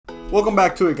Welcome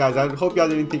back to it, guys. I hope y'all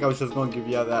didn't think I was just going to give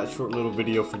you that short little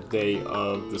video for today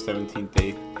of the 17th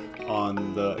day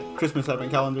on the Christmas Advent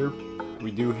calendar.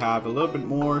 We do have a little bit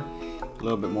more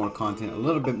content, a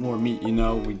little bit more meat, you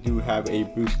know. We do have a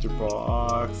booster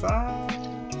box,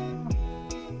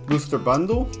 booster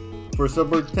bundle for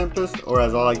Silver Tempest, or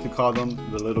as I like to call them,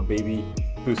 the little baby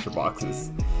booster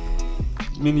boxes.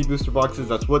 Mini booster boxes,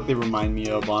 that's what they remind me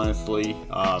of, honestly,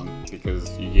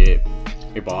 because you get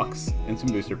a box and some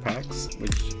booster packs,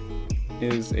 which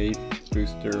is a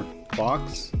booster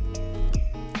box.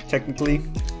 Technically,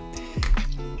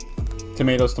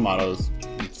 tomatoes,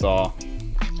 it's all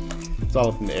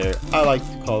up in the air. I like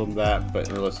to call them that,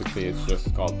 but realistically it's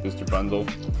just called booster bundle.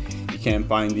 You can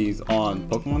find these on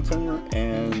Pokemon Center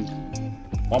and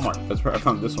Walmart. That's where I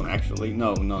found this one, actually.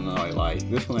 No, I lied.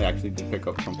 This one I actually did pick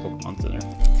up from Pokemon Center.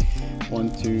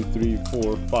 1, 2, 3,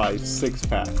 4, 5, 6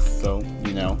 packs. So,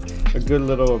 you know, a good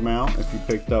little amount. If you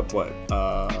picked up what?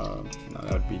 No,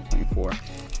 that would be 24.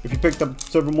 If you picked up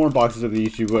several more boxes of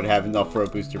these, you would have enough for a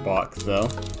booster box. So,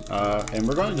 and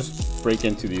we're gonna just break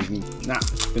into these, and not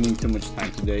spending too much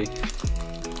time today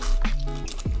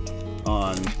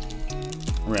on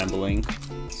rambling.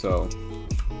 So,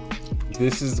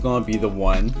 this is gonna be the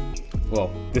one.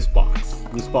 Well, this box,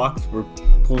 we're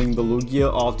pulling the Lugia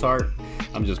Alt-Art.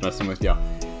 I'm just messing with y'all.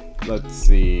 Let's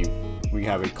see. We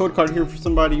have a code card here for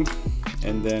somebody,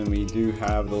 and then we do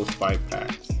have those 5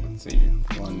 packs. Let's see.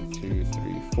 1, 2,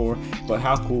 3, 4. But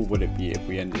how cool would it be if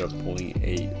we ended up pulling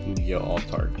a Lugia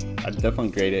Alt-Art? I'd definitely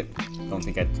grade it. Don't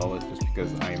think I'd sell it just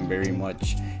because I am very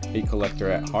much a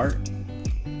collector at heart.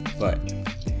 But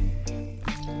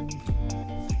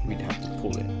we'd have to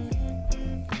pull it.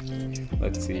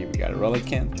 Let's see. We got a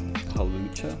Relicanth,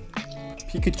 Halucha,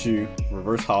 Pikachu,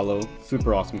 reverse holo,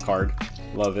 super awesome card,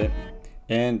 love it.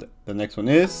 And the next one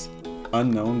is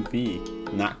Unknown V,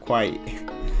 not quite.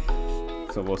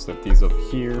 So we'll set these up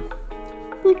here.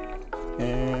 Boop.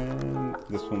 And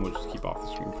this one we'll just keep off the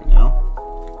screen for now.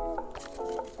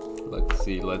 Let's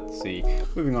see.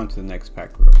 Moving on to the next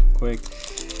pack real quick.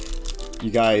 You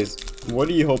guys, what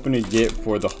are you hoping to get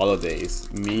for the holidays?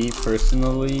 Me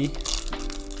personally,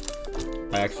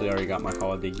 I actually already got my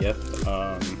holiday gift.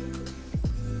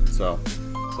 So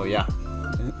yeah,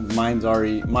 my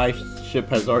ship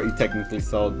has already technically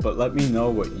sold, but let me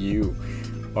know what you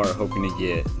are hoping to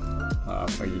get.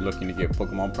 Are you looking to get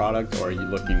Pokemon product, or are you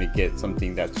looking to get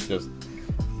something that's just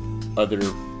other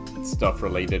stuff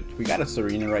related? We got a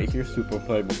Serena right here, super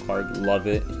playable card, love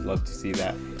it, love to see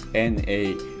that. And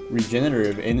a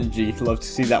Regenerative Energy, love to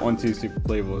see that one too, super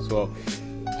playable as well.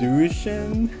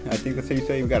 Dushin, I think that's how you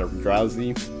say. We got a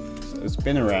Drowsy, a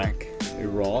Spinarak, a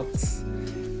Ralts,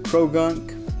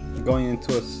 Krogunk, going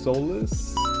into a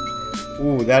Solus.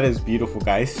 Ooh, that is beautiful,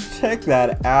 guys. Check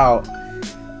that out.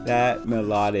 That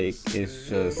melodic is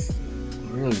just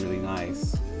really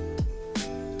nice.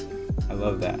 I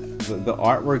love that. The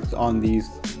artworks on these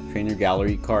trainer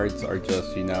gallery cards are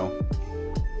just, you know,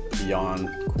 beyond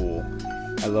cool.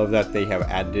 I love that they have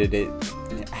added it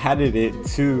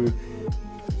to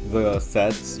the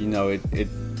sets. You know, it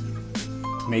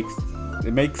makes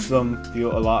them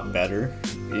feel a lot better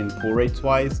in pull rates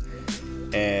wise,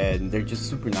 and they're just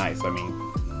super nice. I mean,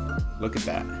 look at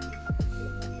that.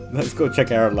 Let's go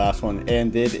check out our last one,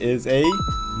 and it is a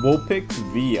Vulpix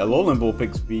V, a Alolan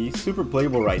Vulpix V, super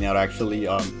playable right now. Actually,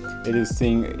 it is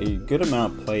seeing a good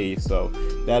amount of play, so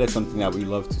that is something that we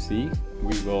love to see.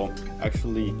 We will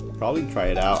actually probably try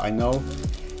it out. I know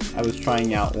I was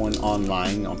trying out one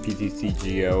online on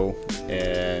PTCGO,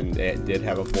 and it did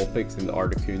have a Vulpix and the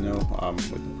Articuno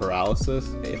with the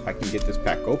paralysis. If I can get this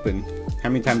pack open, how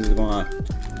many times is it going to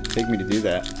take me to do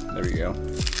that? There we go.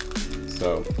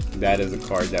 So that is a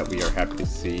card that we are happy to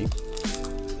see.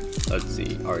 Let's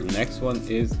see. Our next one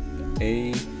is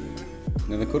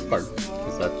another code card,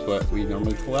 because that's what we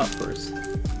normally pull out first.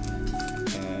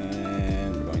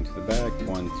 And we're going to the back.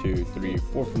 1, 2, 3,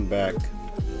 4 from the back.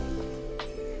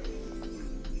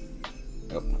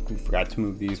 Oh, we forgot to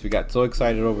move these. We got so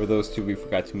excited over those two, we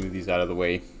forgot to move these out of the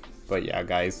way. But yeah,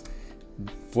 guys,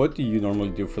 what do you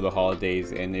normally do for the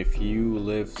holidays? And if you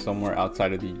live somewhere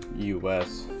outside of the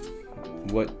US,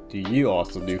 what do you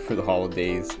also do for the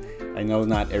holidays? I know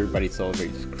not everybody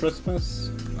celebrates Christmas,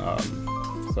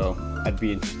 so I'd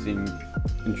be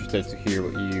interested to hear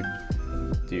what you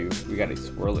do. We got a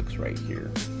Swirlix right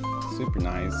here, super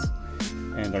nice.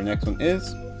 And our next one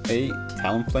is a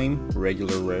Talonflame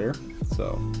regular rare,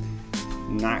 so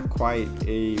not quite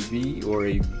a V or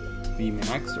a V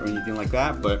Max or anything like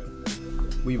that, but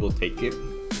we will take it.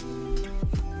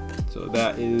 So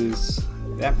that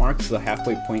marks the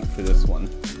halfway point for this one.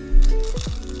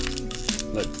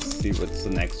 Let's see what's the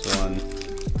next one.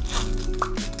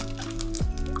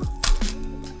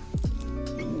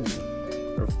 Ooh,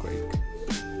 Earthquake.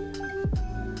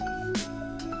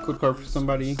 Quick card for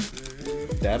somebody.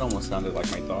 That almost sounded like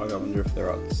my dog. I wonder if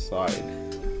they're outside.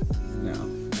 No.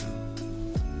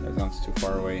 That sounds too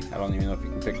far away. I don't even know if you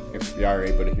can pick, if you are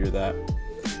able to hear that.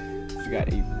 We got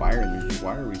a fire energy.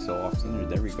 Why are we so off center?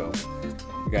 There we go.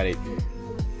 We got a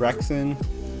Braxton,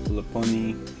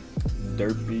 Laponi,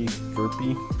 Derpy,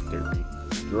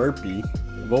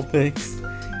 Vulpix,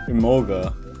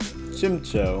 Emolga,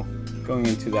 Chimcho, going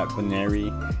into that Baneri,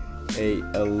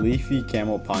 a leafy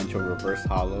camel poncho reverse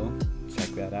hollow. Check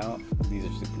that out. These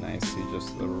are super nice. These are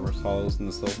just the reverse hollows in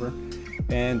the silver.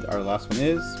 And our last one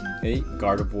is a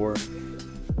Gardevoir.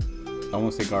 I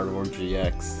won't say Gardevoir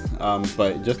GX,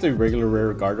 but just a regular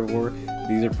rare Gardevoir.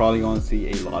 These are probably going to see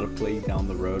a lot of play down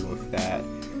the road with that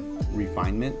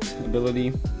refinement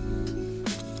ability,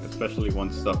 especially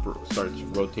once stuff starts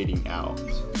rotating out.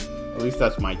 At least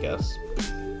that's my guess.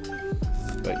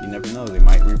 But you never know, they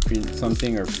might reprint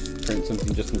something or print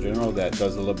something just in general that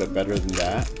does a little bit better than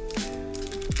that.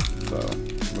 So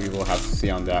we will have to see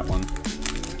on that one.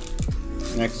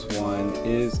 Next one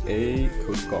is a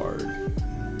code card.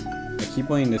 I keep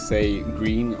wanting to say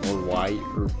green or white,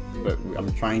 but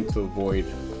I'm trying to avoid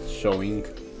showing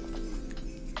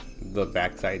the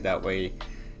backside, that way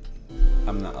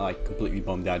I'm not like completely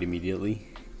bummed out immediately.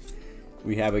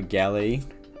 We have a Galley,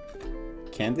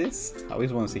 Candace. I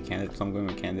always want to say Candace, so I'm going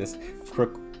with Candace.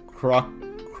 Krokorok,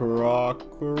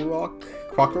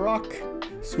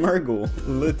 Smurgle,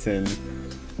 Litten,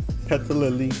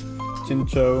 Petalili,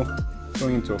 Chincho,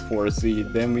 going into a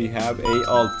 4C. Then we have a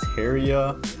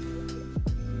Altaria,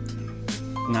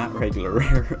 not regular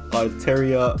rare,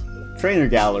 Altaria Trainer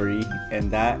Gallery,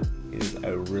 and that is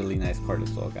a really nice card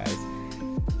as well, guys.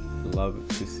 Love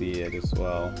to see it as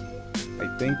well. I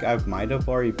think I might have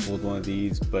already pulled one of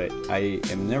these, but I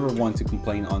am never one to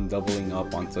complain on doubling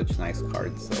up on such nice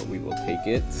cards, so we will take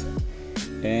it.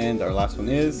 And our last one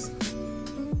is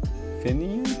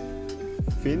Finian?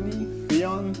 Finny? I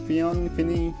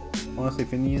want to say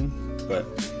Finian, but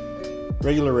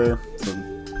regular rare, so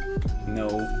no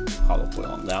hollow foil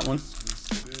on that one.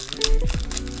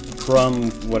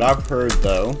 From what I've heard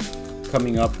though,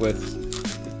 coming up with,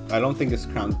 I don't think it's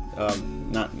Crown,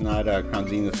 not Crown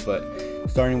Zenith, but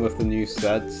starting with the new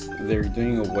sets, they're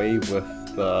doing away with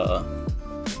the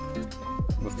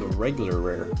regular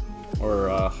rare or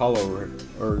hollow rare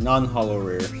or non-hollow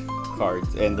rare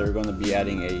cards, and they're going to be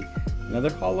adding another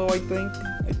hollow. I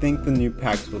think the new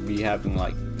packs will be having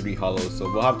like 3 hollows,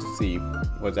 so we'll have to see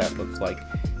what that looks like.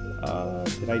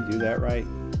 Did I do that right?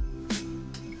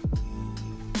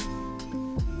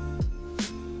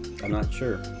 I'm not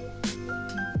sure.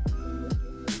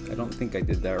 I don't think I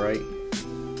did that right.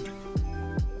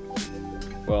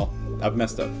 Well, I've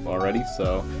messed up already,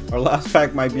 so our last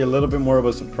pack might be a little bit more of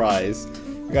a surprise.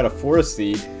 We got a Forest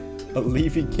Seed, a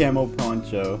Leafy Camo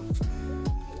Poncho,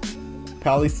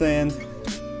 Palisand,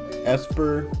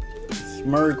 Esper,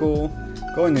 Smurgle,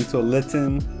 going into a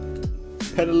Litten,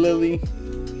 Petalili,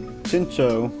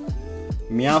 Chincho,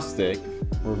 Meowstic,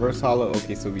 Reverse Hollow.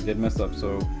 Okay, so we did mess up,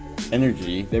 so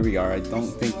Energy, there we are. I don't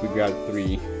think we got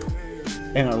 3.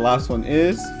 And our last one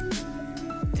is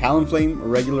Talonflame,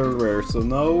 regular rare, so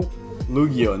no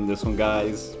Lugia in this one,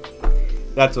 guys.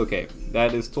 That's okay.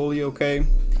 That is totally okay.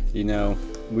 You know,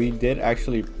 we did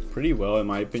actually pretty well in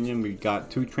my opinion. We got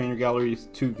 2 trainer galleries,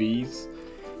 2 Vs,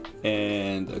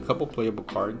 and a couple playable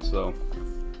cards, so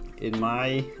in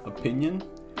my opinion,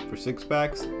 for 6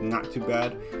 packs, not too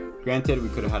bad. Granted, we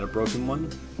could have had a broken one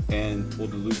and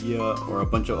pulled a Lugia or a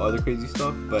bunch of other crazy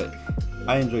stuff, but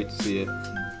I enjoyed to see it.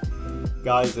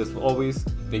 Guys, as always,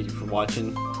 thank you for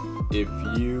watching. If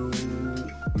you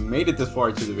made it this far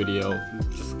into the video,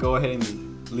 just go ahead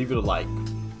and leave it a like.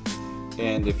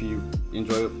 And if you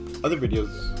enjoy other videos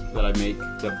that I make,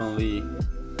 definitely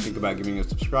think about giving a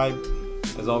subscribe.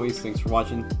 As always, thanks for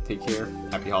watching. Take care.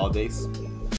 Happy holidays.